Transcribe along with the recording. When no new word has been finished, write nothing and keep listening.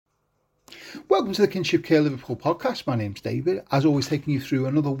Welcome to the Kinship Care Liverpool podcast. My name's David. As always, taking you through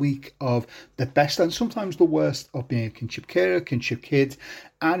another week of the best and sometimes the worst of being a kinship carer, kinship kid,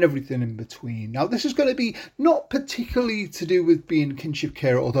 and everything in between. Now, this is going to be not particularly to do with being a kinship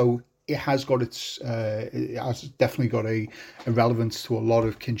carer, although it has definitely got a relevance to a lot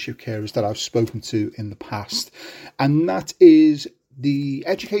of kinship carers that I've spoken to in the past, and that is the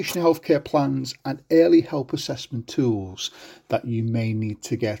education healthcare plans and early help assessment tools that you may need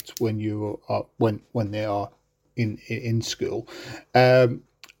to get when you are when they are in school. Now,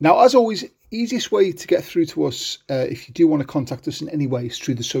 as always, easiest way to get through to us, if you do want to contact us in any way, is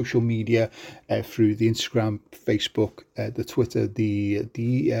through the social media, through the Instagram, Facebook, the Twitter, the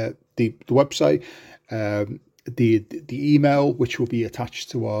website, the email, which will be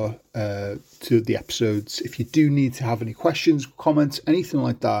attached to our to the episodes. If you do need to have any questions, comments, anything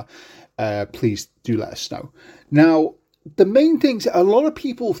like that, please do let us know. Now, the main things, a lot of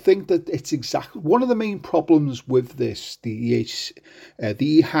people think that it's exactly one of the main problems with this, the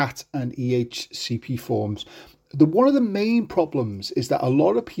EHAT and EHCP forms. One of the main problems is that a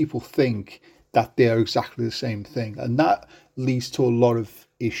lot of people think that they are exactly the same thing, and that leads to a lot of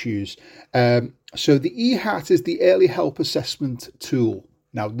issues. So the EHAT is the Early Help Assessment Tool.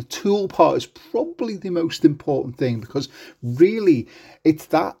 Now, the tool part is probably the most important thing, because really it's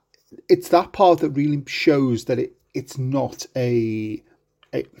that part that really shows that it's not it's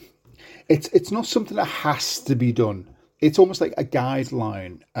not something that has to be done. It's almost like a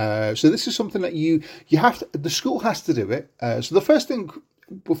guideline. So this is something that you have to, the school has to do it. So the first thing,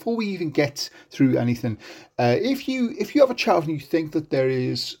 before we even get through anything, if you have a child and you think that there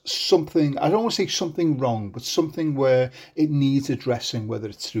is something, I don't want to say something wrong, but something where it needs addressing, whether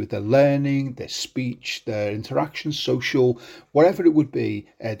it's through their learning, their speech, their interaction, social, whatever it would be,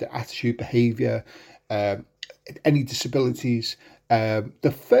 their attitude, behaviour, any disabilities,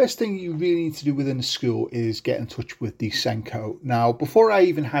 the first thing you really need to do within a school is get in touch with the Senko. Now, before I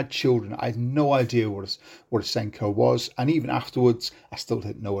even had children, I had no idea what a Senko was, and even afterwards, I still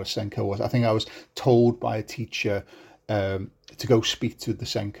didn't know what a Senko was. I think I was told by a teacher to go speak to the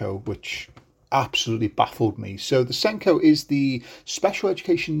Senko, which absolutely baffled me. So the Senko is the Special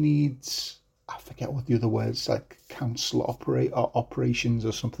Education Needs, I forget what the other words, like council operations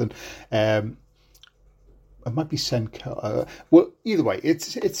or something. It might be Senko. Well, either way,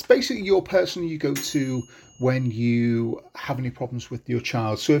 it's basically your person you go to when you have any problems with your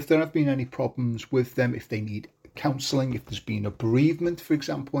child. So if there have been any problems with them, if they need counselling, if there's been a bereavement, for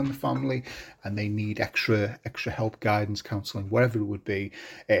example, in the family, and they need extra help, guidance, counselling, whatever it would be,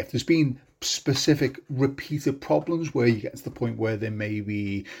 if there's been specific repeated problems where you get to the point where they may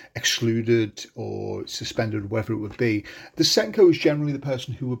be excluded or suspended, whatever it would be, the Senko is generally the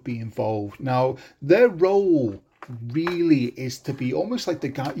person who would be involved. Now, their role really is to be almost like the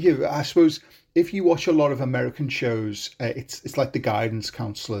guy. I suppose if you watch a lot of American shows, it's like the guidance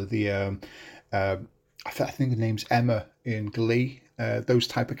counselor. I think the name's Emma in Glee. Those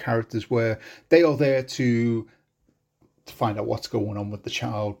type of characters where they are there to find out what's going on with the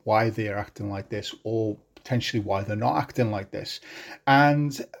child, why they're acting like this, or potentially why they're not acting like this.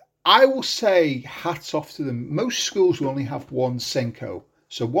 And I will say hats off to them. Most schools will only have one Senko,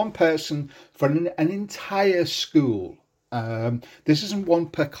 so one person for an entire school. This isn't one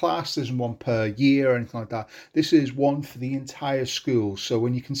per class, this isn't one per year or anything like that. This is one for the entire school. So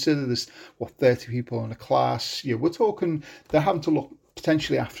when you consider this, 30 people in a class, we're talking they're having to look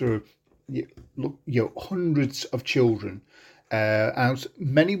potentially after hundreds of children, and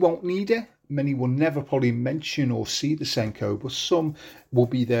many won't need it. Many will never probably mention or see the Senko, but some will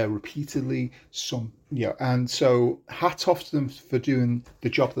be there repeatedly. Some, and so hats off to them for doing the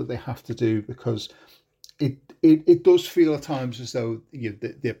job that they have to do, because it does feel at times as though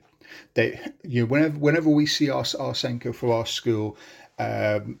whenever we see our Senko for our school,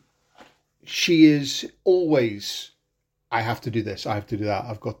 she is always, I have to do this, I have to do that,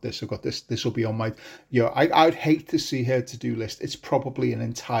 I've got this, this will be on my, I would hate to see her to-do list. It's probably an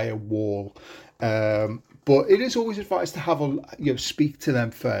entire wall. But it is always advised to have speak to them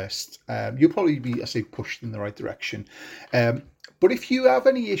first. You'll probably be, pushed in the right direction. But if you have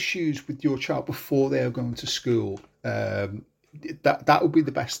any issues with your child before they are going to school, that would be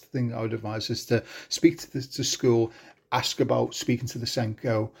the best thing I would advise, is to speak to school, ask about speaking to the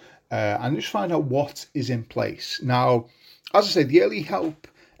Senko, and just find out what is in place. Now, as I say, the Early Help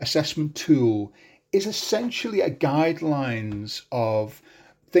Assessment Tool is essentially a guidelines of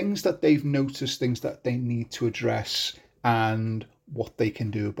things that they've noticed, things that they need to address, and what they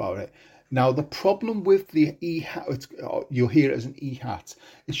can do about it. Now, the problem with the EHAT, you'll hear it as an EHAT,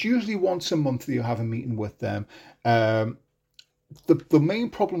 it's usually once a month that you'll have a meeting with them. the main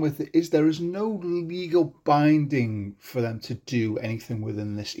problem with it is there is no legal binding for them to do anything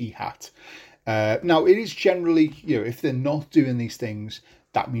within this EHAT. Now, it is generally, if they're not doing these things,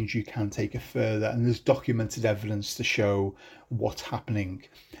 that means you can take it further, and there's documented evidence to show what's happening.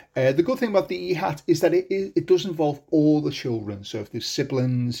 The good thing about the EHAT is that it does involve all the children. So if there's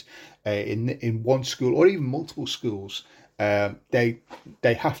siblings in one school or even multiple schools, they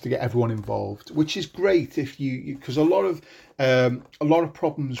have to get everyone involved, which is great because a lot of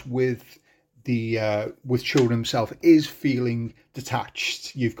problems with with children themselves is feeling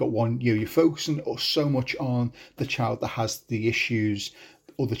detached. You've got you're focusing so much on the child that has the issues,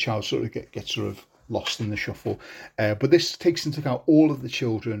 or the child sort of gets sort of lost in the shuffle. But this takes into account all of the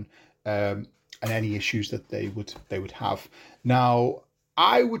children and any issues that they would have. Now,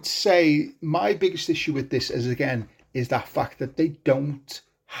 I would say my biggest issue with this is that fact that they don't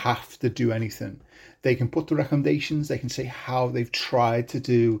have to do anything. They can put the recommendations, they can say how they've tried to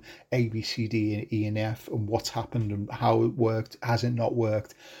do A, B, C, D, and E, and F, and what's happened and how it worked, has it not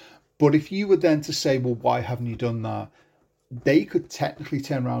worked. But if you were then to say, well, why haven't you done that? They could technically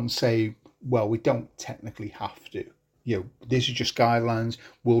turn around and say, well, we don't technically have to. These are just guidelines.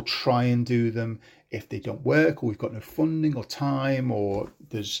 We'll try and do them. If they don't work, or we've got no funding or time, or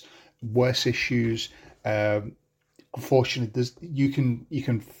there's worse issues, unfortunately, you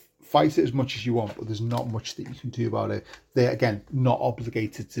can fight it as much as you want, but there's not much that you can do about it. They're, again, not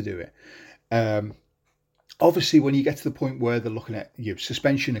obligated to do it. Obviously, when you get to the point where they're looking at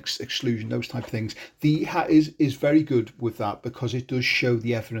suspension, exclusion, those type of things, the EHAT is very good with that, because it does show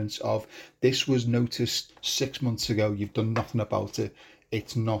the evidence of this was noticed 6 months ago. You've done nothing about it.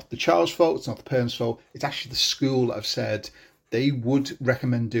 It's not the child's fault. It's not the parent's fault. It's actually the school that have said they would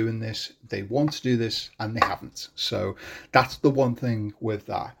recommend doing this. They want to do this, and they haven't. So that's the one thing with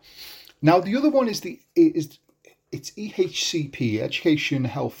that. Now, the other one is it's EHCP, Education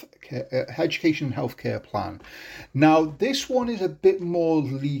and Healthcare Plan. Now, this one is a bit more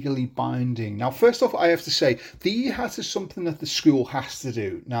legally binding. Now, first off, I have to say the EHAT is something that the school has to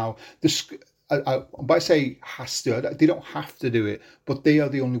do. Now, by say has to, they don't have to do it, but they are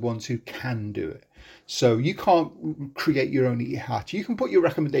the only ones who can do it. So you can't create your own EHAT. You can put your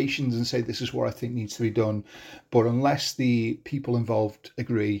recommendations and say, this is what I think needs to be done. But unless the people involved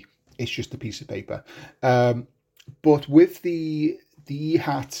agree, it's just a piece of paper. But with the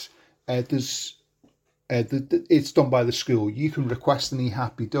EHAT, it's done by the school. You can request an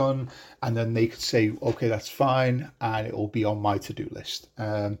EHAT be done, and then they could say, okay, that's fine, and it will be on my to-do list.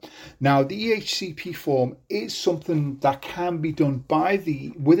 Now, the EHCP form is something that can be done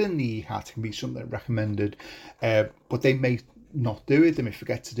within the EHAT. It can be something recommended, but they may not do it. They may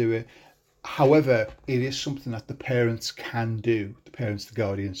forget to do it. However, it is something that the parents can do. The parents, the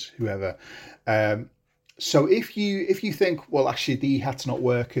guardians, whoever. So if you think, well, actually the EHAT's not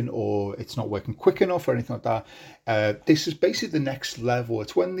working, or it's not working quick enough, or anything like that, this is basically the next level.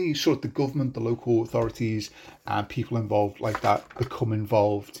 It's when the government, the local authorities, and people involved like that become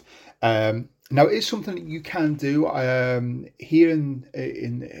involved. Now, it is something that you can do. Here in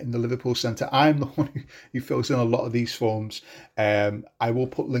the Liverpool Centre, I'm the one who fills in a lot of these forms. I will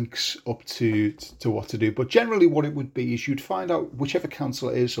put links up to what to do. But generally what it would be is you'd find out whichever council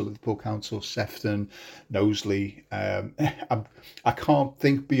it is, so Liverpool Council, Sefton, Knowsley. I can't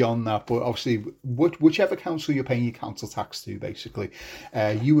think beyond that, but obviously whichever council you're paying your council tax to, basically,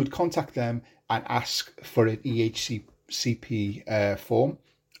 you would contact them and ask for an EHCP form.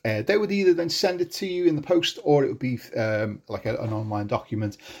 They would either then send it to you in the post, or it would be like an online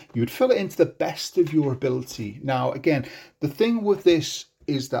document. You would fill it in to the best of your ability. Now, again, the thing with this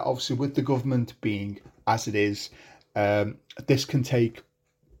is that obviously with the government being as it is, this can take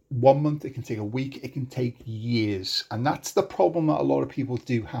 1 month, it can take a week, it can take years. And that's the problem that a lot of people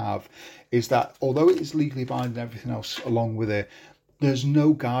do have, is that although it is legally binding and everything else along with it, there's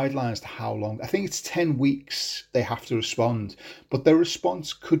no guidelines to how long. I think it's 10 weeks they have to respond, but their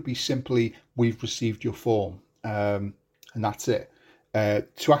response could be simply, we've received your form, and that's it.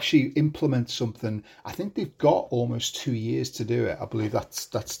 To actually implement something, I think they've got almost 2 years to do it. I believe that's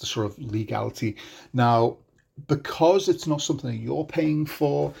the sort of legality. Now, because it's not something that you're paying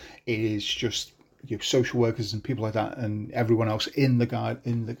for, it is just social workers and people like that, and everyone else in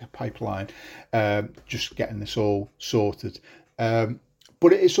the pipeline, just getting this all sorted.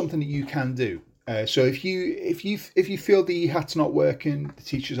 But it is something that you can do. So if you feel the EHAT's not working, the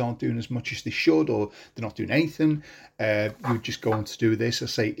teachers aren't doing as much as they should, or they're not doing anything, you just go on to do this. I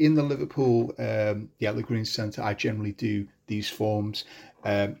say in the Liverpool, the Outlet Green Centre, I generally do these forms.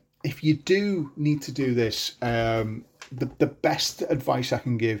 If you do need to do this, the best advice I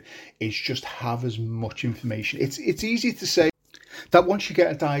can give is just have as much information. It's easy to say. that once you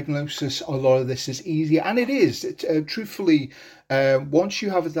get a diagnosis, a lot of this is easier, and it is. Truthfully, once you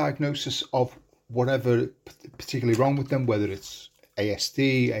have a diagnosis of whatever particularly wrong with them, whether it's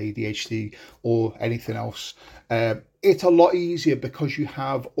ASD, ADHD, or anything else, it's a lot easier because you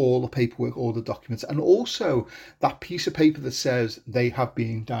have all the paperwork, all the documents, and also that piece of paper that says they have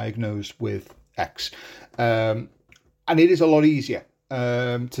been diagnosed with X. And it is a lot easier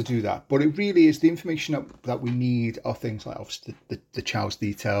to do that. But it really is the information that we need are things like obviously the child's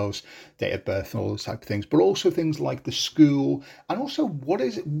details, date of birth, and all those type of things, but also things like the school, and also what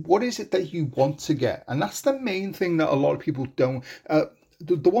is it that you want to get. And that's the main thing that a lot of people don't.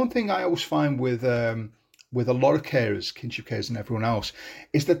 The one thing I always find with a lot of carers, kinship carers and everyone else,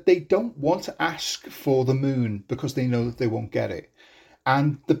 is that they don't want to ask for the moon because they know that they won't get it.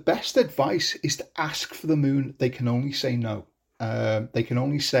 And the best advice is to ask for the moon. They can only say no. They can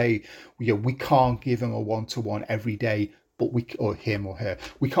only say, we can't give him a one-to-one every day, but or him or her.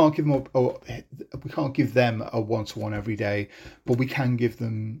 We can't give them a one-to-one every day, but we can give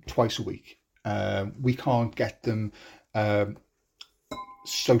them twice a week. We can't get them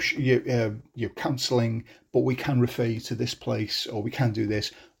counselling, but we can refer you to this place, or we can do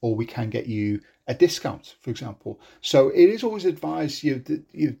this, or we can get you a discount, for example. So it is always advised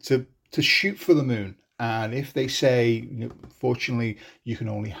to shoot for the moon. And if they say, fortunately, you can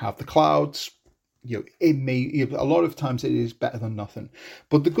only have the clouds, it may, a lot of times it is better than nothing.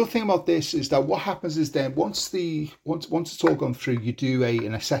 But the good thing about this is that what happens is then once it's all gone through, you do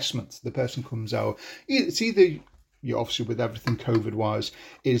an assessment. The person comes out. It's either, obviously with everything COVID wise,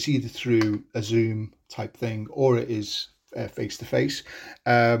 it is either through a Zoom type thing or it is face to face.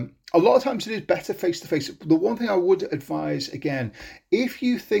 A lot of times it is better face to face. The one thing I would advise, again, if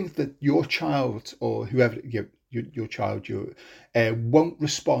you think that your child or whoever your child won't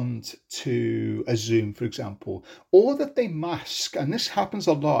respond to a Zoom, for example, or that they mask, and this happens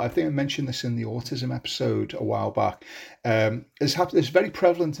a lot. I think I mentioned this in the autism episode a while back. It's very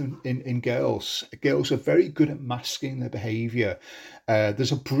prevalent in girls. Girls are very good at masking their behaviour.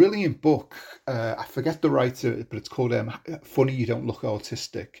 There's a brilliant book, I forget the writer, but it's called Funny You Don't Look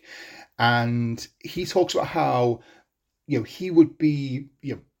Autistic. And he talks about how, he would be,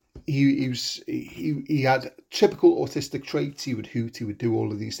 he had typical autistic traits. He would hoot, he would do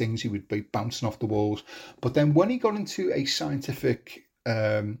all of these things, he would be bouncing off the walls. But then when he got into a scientific,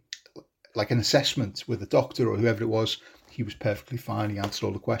 like an assessment with a doctor or whoever it was, he was perfectly fine. He answered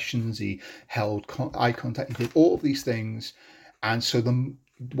all the questions, he held eye contact, he did all of these things. And so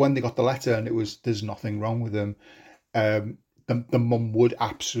when they got the letter and it was, there's nothing wrong with him, the mum would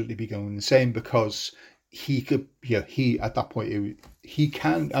absolutely be going the same, because he could, he at that point, he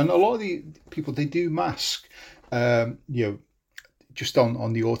can, and a lot of the people, they do mask, just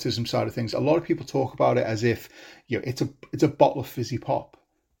on the autism side of things. A lot of people talk about it as if, it's a bottle of fizzy pop.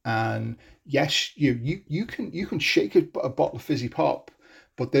 And yes, you can shake a bottle of fizzy pop,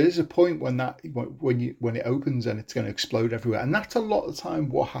 but there is a point when it opens and it's going to explode everywhere. And that's a lot of the time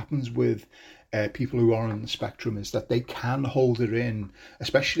what happens with people who are on the spectrum, is that they can hold it in,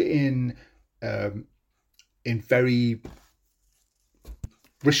 especially in very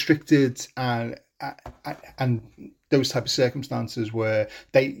restricted and those type of circumstances where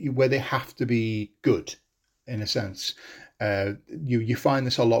they have to be good, in a sense. You find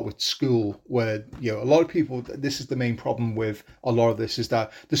this a lot with school, where a lot of people, this is the main problem with a lot of this, is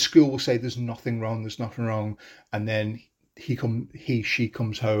that the school will say there's nothing wrong, and then she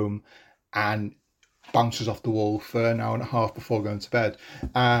comes home and bounces off the wall for an hour and a half before going to bed.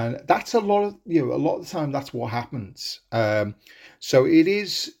 And that's a lot of the time that's what happens. So it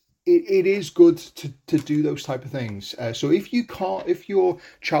is good to do those type of things. So if your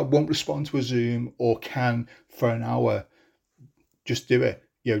child won't respond to a Zoom or can for an hour, just do it.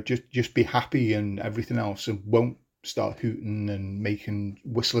 Just be happy and everything else, and won't start hooting and making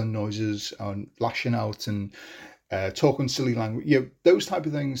whistling noises and lashing out and talking silly language. Those type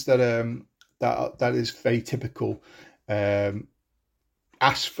of things that is very typical.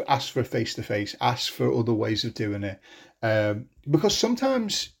 Ask for face to face. Ask for other ways of doing it, because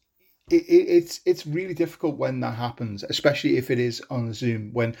sometimes it's really difficult when that happens, especially if it is on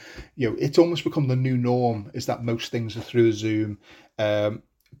Zoom, when it's almost become the new norm, is that most things are through Zoom.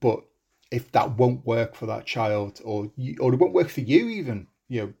 But if that won't work for that child, or it won't work for you, even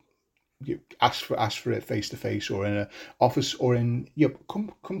you ask for it face to face, or in an office, or in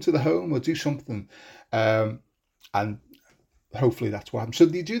come to the home, or do something, and hopefully that's what happens. So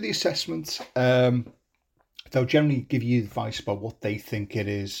they do the assessment. They'll generally give you advice about what they think it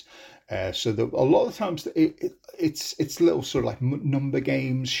is. So that a lot of the times it's little sort of like number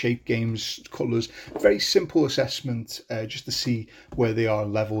games, shape games, colours, very simple assessment, just to see where they are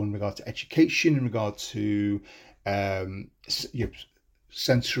level in regard to education, in regard to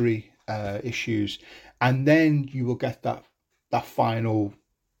sensory issues, and then you will get that final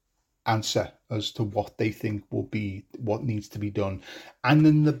answer as to what they think will be what needs to be done. And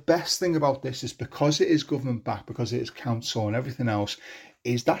then the best thing about this is, because it is government backed, because it is council and everything else,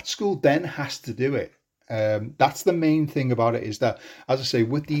 is that school then has to do it. That's the main thing about it, is that, as I say,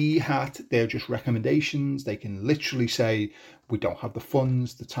 with the EHAT, they're just recommendations. They can literally say, we don't have the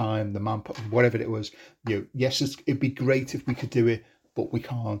funds, the time, the manpower, whatever it was. Yes, it'd be great if we could do it, but we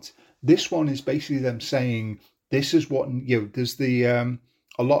can't. This one is basically them saying, this is what, there's the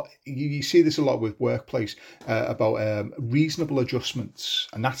a lot, you see this a lot with workplace, about reasonable adjustments,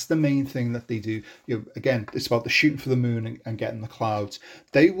 and that's the main thing that they do. Again, it's about the shooting for the moon and getting the clouds.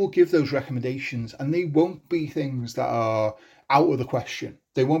 They will give those recommendations, and they won't be things that are out of the question.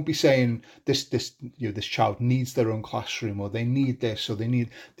 They won't be saying this child needs their own classroom, or they need this, or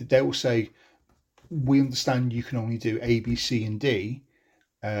they will say, we understand you can only do A, B, C, and D.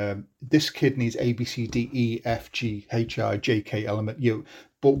 This kid needs A, B, C, D, E, F, G, H, I, J, K element.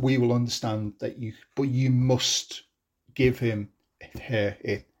 But we will understand that you must give him her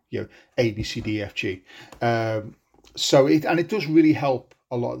it. A, B, C, D, F, G. So it does really help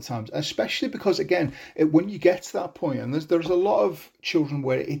a lot of the times, especially because, again, when you get to that point, and there's a lot of children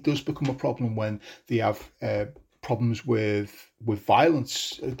where it does become a problem when they have problems with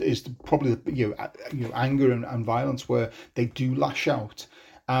violence. Is probably anger and violence, where they do lash out.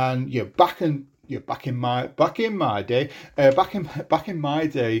 And back in my day,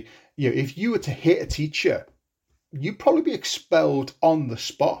 if you were to hit a teacher, you'd probably be expelled on the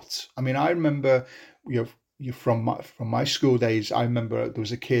spot. I mean, I remember from my school days, I remember there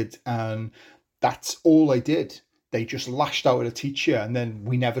was a kid, and that's all they did. They just lashed out at a teacher, and then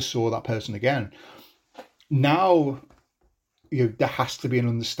we never saw that person again. Now, there has to be an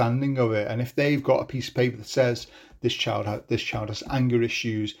understanding of it, and if they've got a piece of paper that says this child has anger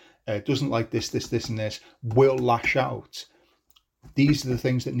issues, doesn't like this, and this, will lash out. These are the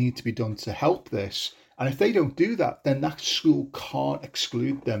things that need to be done to help this. And if they don't do that, then that school can't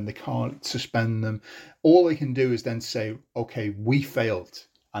exclude them. They can't suspend them. All they can do is then say, okay, we failed.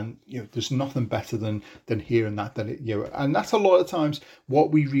 And there's nothing better than hearing that. And that's a lot of times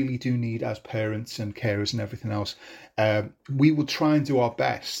what we really do need as parents and carers and everything else. We will try and do our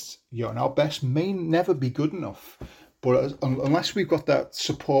best, and our best may never be good enough. But unless we've got that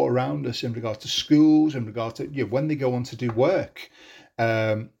support around us in regard to schools, in regard to when they go on to do work,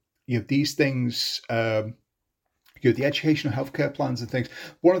 these things, the educational healthcare plans and things.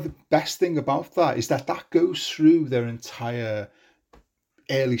 One of the best thing about that is that goes through their entire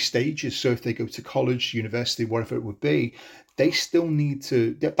early stages. So if they go to college, university, whatever it would be, they still need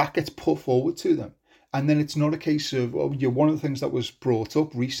to, that gets put forward to them. And then it's not a case of, one of the things that was brought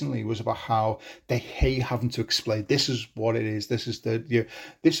up recently was about how they hate having to explain, this is what it is, this is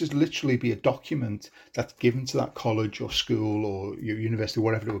this is literally be a document that's given to that college or school or your university,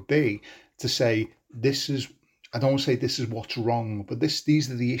 whatever it would be, to say, this is, I don't want to say this is what's wrong, but these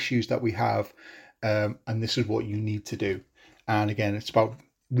are the issues that we have, and this is what you need to do. And again, it's about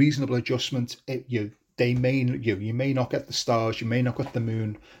reasonable adjustment. You may not get the stars, you may not get the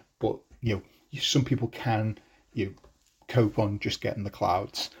moon, but some people can cope on just getting the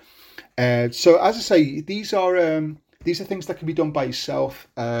clouds. So as I say, these are things that can be done by yourself.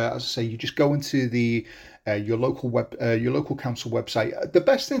 As I say, you just go into your local council website. The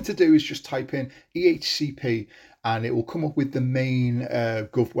best thing to do is just type in EHCP, and it will come up with the main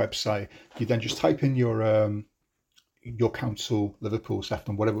Gov website. You then just type in your council, Liverpool,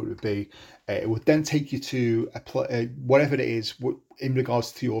 Sefton, whatever it would be. It would then take you to whatever it is in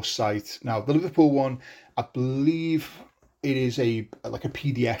regards to your site. Now, the Liverpool one, I believe it is like a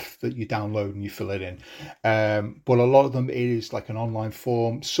PDF that you download and you fill it in. But a lot of them, it is like an online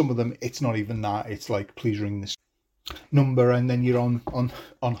form. Some of them, it's not even that. It's like, please ring this number, and then you're on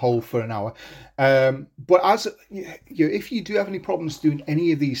hold for an hour. But as if you do have any problems doing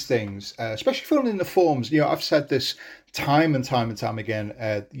any of these things, especially filling in the forms, I've said this time and time again,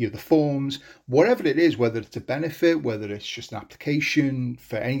 the forms, whatever it is, whether it's a benefit, whether it's just an application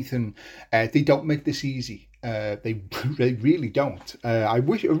for anything, they don't make this easy. They really don't. I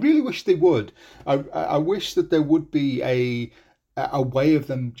really wish they would. I wish that there would be a way of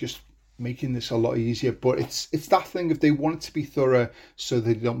them just making this a lot easier, but it's that thing, if they want it to be thorough so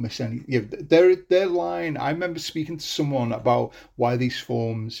they don't miss any, their line. I remember speaking to someone about why these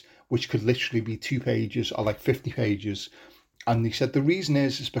forms, which could literally be 2 pages, are like 50 pages, And they said the reason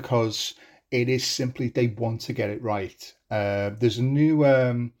is because it is simply they want to get it right. There's a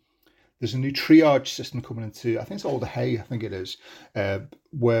new triage system coming into, I think it's called the Hay, I think it is,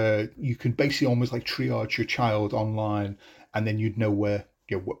 where you can basically almost like triage your child online, and then you'd know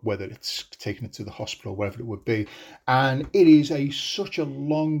whether it's taking it to the hospital or whatever it would be. And it is such a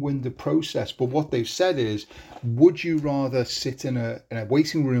long-winded process. But what they've said is, would you rather sit in a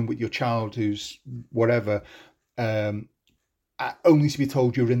waiting room with your child who's whatever, only to be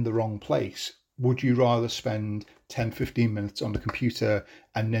told you're in the wrong place? Would you rather spend 10, 15 minutes on the computer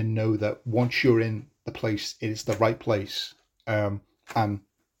and then know that once you're in the place, it is the right place? And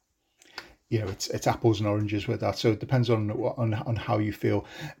it's apples and oranges with that. So it depends on how you feel.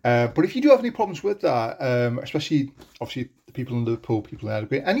 But if you do have any problems with that, especially obviously the people in Liverpool, people in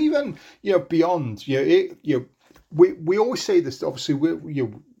Edinburgh, and even beyond, we always say this. Obviously,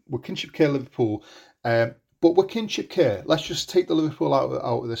 we're Kinship Care Liverpool, but we're Kinship Care. Let's just take the Liverpool out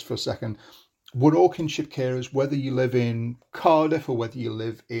of this for a second. We're all kinship carers, whether you live in Cardiff or whether you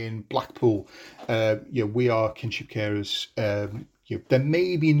live in Blackpool. We are kinship carers. There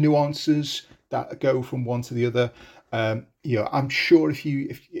may be nuances that go from one to the other. I'm sure if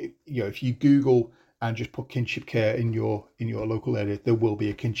you Google and just put kinship care in your local area, there will be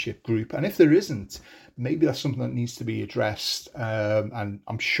a kinship group. And if there isn't, maybe that's something that needs to be addressed. And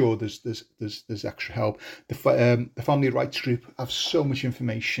I'm sure there's extra help. The family rights group have so much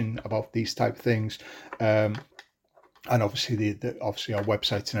information about these type of things, and obviously obviously our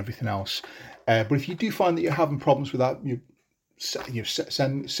websites and everything else. But if you do find that you're having problems with that,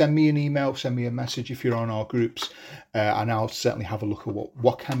 send me an email, send me a message if you're on our groups, and I'll certainly have a look at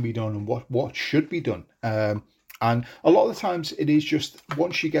what can be done and what should be done. And a lot of the times it is just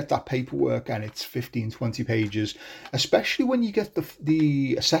once you get that paperwork and it's 15, 20 pages, especially when you get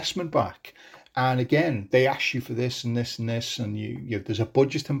the assessment back. And again, they ask you for this and this and this, and there's a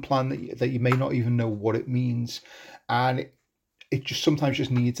budgeting plan that you may not even know what it means. And it just sometimes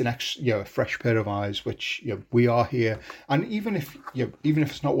just needs an extra, a fresh pair of eyes, which we are here. And even if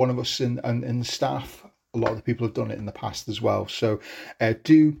it's not one of us in the staff, a lot of the people have done it in the past as well. So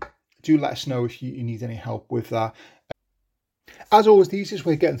do let us know if you need any help with that. As always, the easiest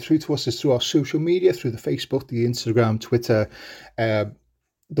way of getting through to us is through our social media, through the Facebook, the Instagram, Twitter,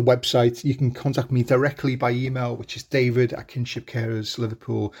 the website. You can contact me directly by email, which is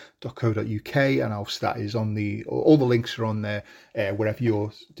david@kinshipcarersliverpool.co.uk, and obviously that is on all the links are on there wherever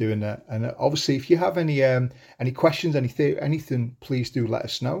you're doing that. And obviously, if you have any questions, anything, please do let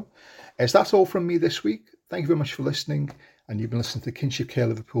us know. So that's all from me this week. Thank you very much for listening, and you've been listening to the Kinship Care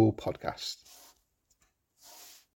Liverpool podcast.